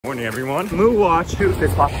morning, everyone. Moo watch. All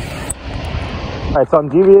right, so I'm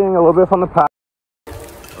deviating a little bit from the path.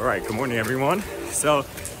 All right, good morning, everyone. So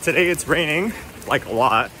today it's raining, like a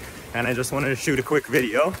lot, and I just wanted to shoot a quick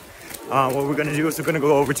video. What we're gonna do is we're gonna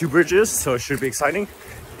go over 2 bridges, so it should be exciting,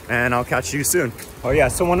 and I'll catch you soon. Oh yeah,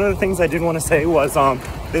 so one of the things I did want to say was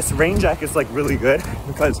this rain jacket is like really good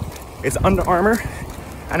because it's Under Armour,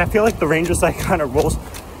 and I feel like the rain just like kind of rolls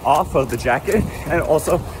off of the jacket, and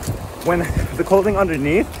also when the clothing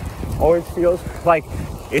underneath always feels like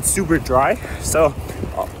it's super dry. So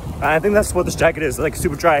I think that's what this jacket is, like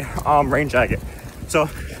super dry rain jacket. So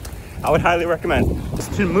I would highly recommend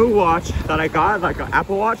this Moo watch that I got, like an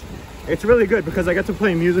Apple Watch. It's really good because I get to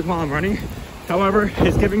play music while I'm running. However,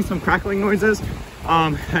 it's giving some crackling noises,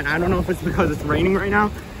 and I don't know if it's because it's raining right now,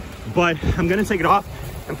 but I'm gonna take it off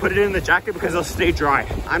and put it in the jacket because it'll stay dry.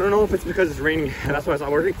 I don't know if it's because it's raining and that's why it's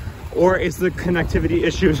not working, or it's the connectivity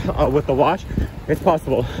issues with the watch. It's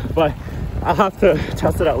possible, but I'll have to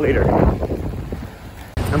test it out later.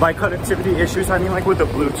 And by connectivity issues, I mean like with the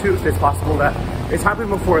Bluetooth, it's possible that it's happened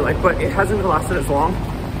before, like, but it hasn't lasted as long,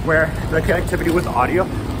 where the connectivity with the audio,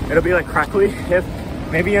 it'll be like crackly if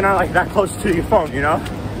maybe you're not like that close to your phone, you know?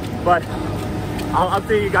 But I'll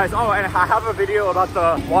update you guys. Oh, and I have a video about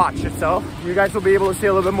the watch itself. You guys will be able to see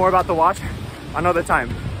a little bit more about the watch another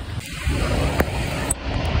time.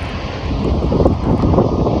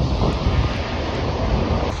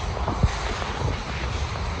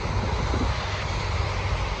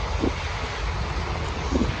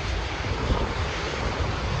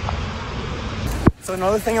 So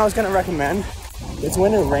another thing I was gonna recommend is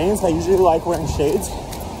when it rains, I usually like wearing shades.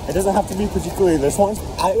 It doesn't have to be particularly this one.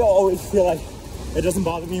 I always feel like it doesn't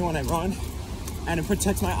bother me when I run, and it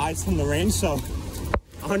protects my eyes from the rain, so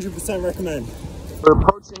 100% recommend. We're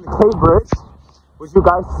approaching the K Bridge, which you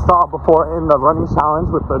guys saw before in the running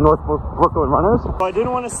challenge with the North Brooklyn runners. So I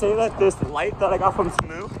didn't want to say that this light that I got from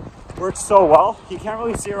Moo works so well. You can't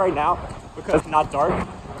really see it right now because it's not dark,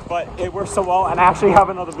 but it works so well, and I actually have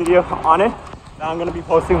another video on it that I'm going to be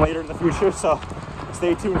posting later in the future, so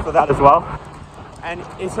stay tuned for that as well. And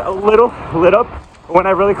it's a little lit up, but when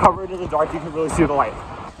I really cover it in the dark, you can really see the light.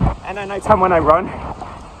 And at nighttime when I run,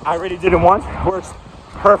 I already did it once, works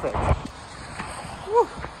perfect. Woo.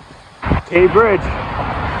 K Bridge,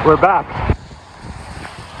 we're back.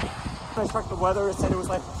 I checked the weather, it said it was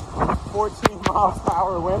like 14 miles per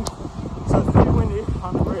hour wind, so it's pretty windy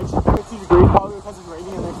on the bridge. 50 degrees, probably because it's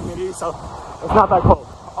raining in the humidity, so it's not that cold.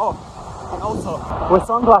 Oh, and also with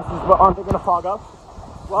sunglasses, but aren't they gonna fog up?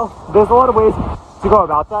 Well, there's a lot of ways to go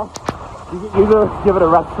about that. You can either give it a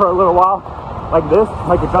rest for a little while, like this,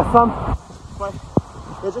 like adjust them, but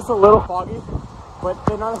they're just a little foggy, but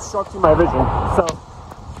they're not obstructing my vision. So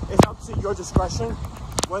it's up to your discretion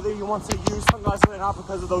whether you want to use sunglasses or not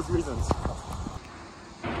because of those reasons.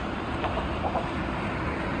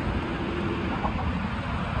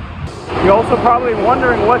 You're also probably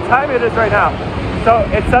wondering what time it is right now. So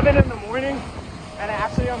it's 7 in the morning, and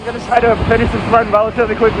actually I'm gonna try to finish this run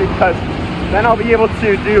relatively quickly because then I'll be able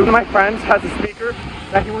to do, one of my friends has a speaker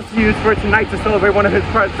that he wants to use for tonight to celebrate one of his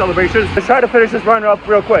friend's celebrations. Let's try to finish this run up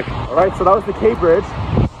real quick. All right, so that was the K Bridge.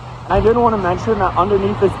 And I did want to mention that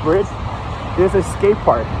underneath this bridge, there's a skate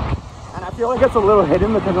park. And I feel like it's a little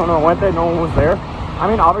hidden because when I went there, no one was there. I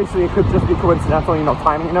mean, obviously it could just be coincidental, you know,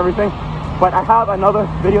 timing and everything. But I have another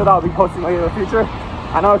video that I'll be posting later in the future.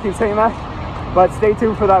 I know I keep saying that, but stay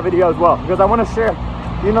tuned for that video as well, because I want to share,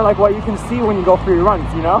 you know, like what you can see when you go for your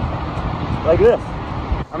runs, you know? Like this.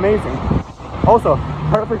 Amazing. Also,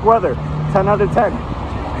 perfect weather. 10 out of 10.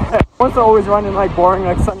 I want to always run in like boring,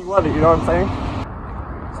 like sunny weather, you know what I'm saying?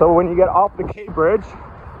 So when you get off the K Bridge,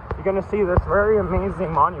 you're going to see this very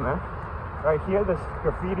amazing monument. Right here, this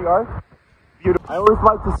graffiti art. Beautiful. I always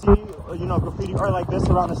like to see, you know, graffiti art like this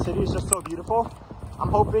around the city. It's just so beautiful. I'm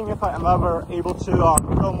hoping if I'm ever able to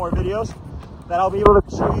film more videos, that I'll be able to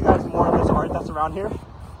show you guys more of this art that's around here.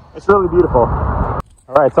 It's really beautiful.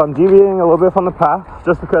 All right, so I'm deviating a little bit from the path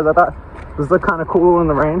just because I thought this looked kind of cool in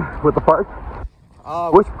the rain with the park.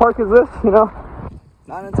 Which park is this? You know,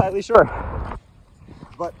 not entirely sure,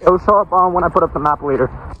 but it'll show up when I put up the map later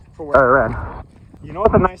for where I ran. You know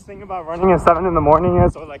what the nice thing about running at 7 in the morning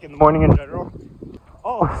is, or like in the morning in general?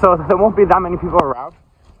 Oh, so there won't be that many people around,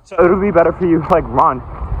 so it'll be better for you to like run.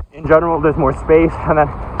 In general, there's more space, and then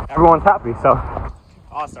everyone's happy. So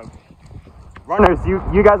awesome. Runners,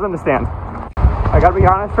 you guys understand. I gotta be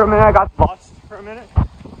honest for a minute, I got lost for a minute,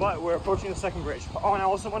 but we're approaching the second bridge. Oh, and I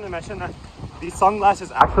also wanted to mention that these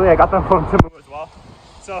sunglasses, actually, I got them from Moo as well.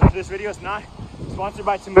 So this video is not sponsored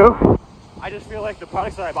by Moo. I just feel like the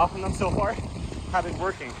products that I bought from them so far have been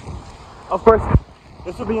working. Of course,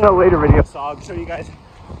 this will be in a later video, so I'll show you guys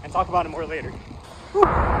and talk about it more later. Whew.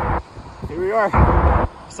 Here we are,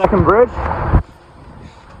 second bridge.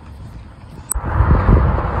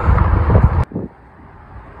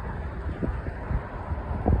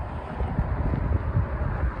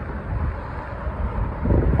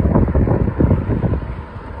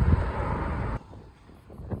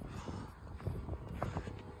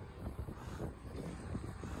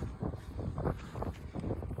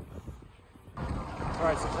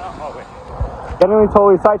 Alright, so now, oh wait. Getting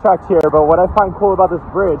totally sidetracked here, but what I find cool about this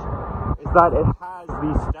bridge is that it has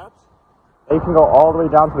these steps that you can go all the way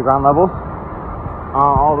down to the ground level,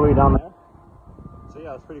 all the way down there. So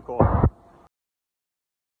yeah, it's pretty cool.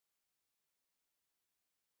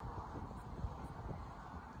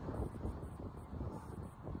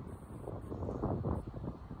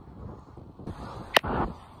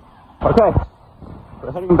 Okay,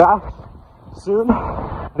 we're heading back soon,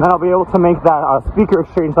 and then I'll be able to make that speaker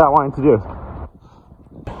exchange that I wanted to do.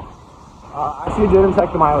 I actually didn't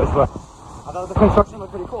check the mileage, but I thought the construction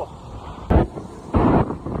looked pretty cool.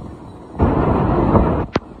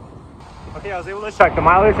 Okay, I was able to check. The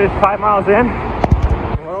mileage is 5 miles in,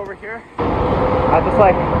 and we're over here at this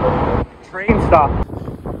like train stop.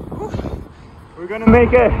 Whew. We're gonna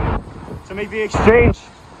make it to make the exchange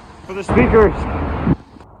for the speakers.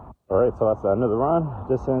 Alright, so that's the end of the run.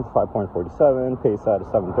 Distance 5.47, pace at a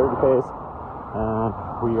 7:30 pace, and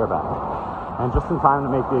we are back. And just in time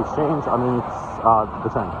to make the exchange underneath the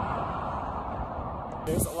train.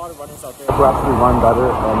 There's a lot of runners out there who actually run better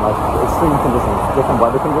in like extreme conditions, different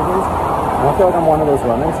weather conditions. And I feel like I'm one of those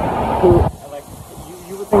runners who, like,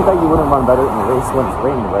 you would think that you wouldn't run better in a race when it's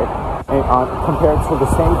raining, right? And, compared to the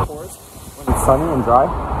same course when it's sunny and dry.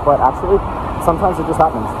 But actually, sometimes it just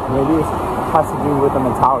happens. Maybe it has to do with the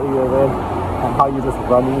mentality of it and how you just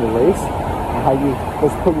running the race and how you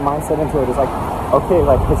just put your mindset into it. It's like, okay,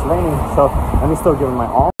 like it's raining, so let me still give it my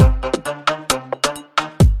all.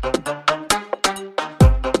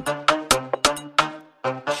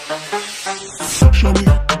 Show me